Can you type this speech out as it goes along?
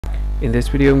In this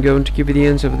video, I'm going to give you the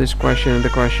answer of this question, and the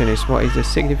question is, what is the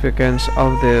significance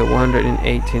of the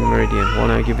 118 meridian? Well,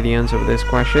 now I give you the answer of this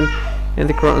question, and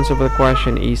the correct answer of the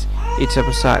question is, it's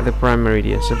beside the prime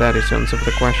meridian. So that is the answer of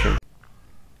the question.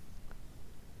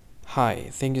 Hi,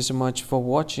 thank you so much for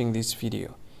watching this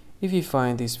video. If you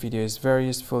find this video is very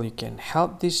useful, you can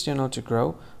help this channel to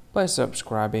grow by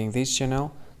subscribing this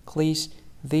channel. Please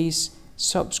this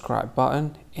subscribe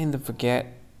button, and don't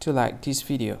forget to like this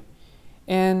video.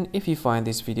 And if you find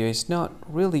this video is not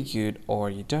really good, or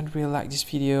you don't really like this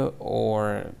video,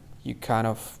 or you kind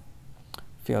of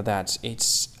feel that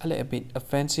it's a little bit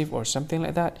offensive or something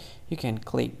like that, you can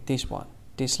click this one,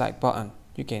 dislike button.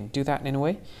 You can do that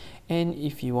anyway. And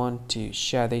if you want to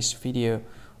share this video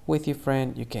with your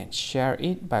friend, you can share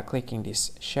it by clicking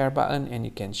this share button, and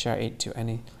you can share it to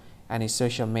any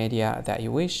social media that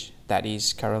you wish that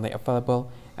is currently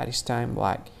available at this time,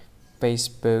 like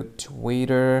Facebook,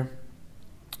 Twitter,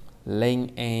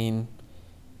 LinkedIn,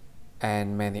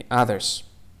 and many others,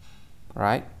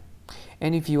 right?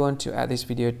 And if you want to add this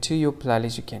video to your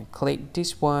playlist, you can click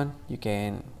this one. You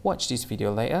can watch this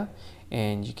video later,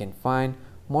 and you can find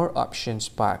more options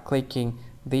by clicking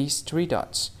these three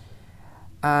dots.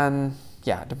 And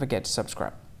yeah, don't forget to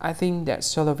subscribe. I think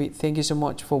that's all of it. Thank you so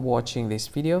much for watching this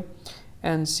video,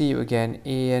 and see you again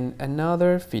in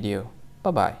another video.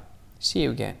 Bye bye. See you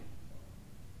again.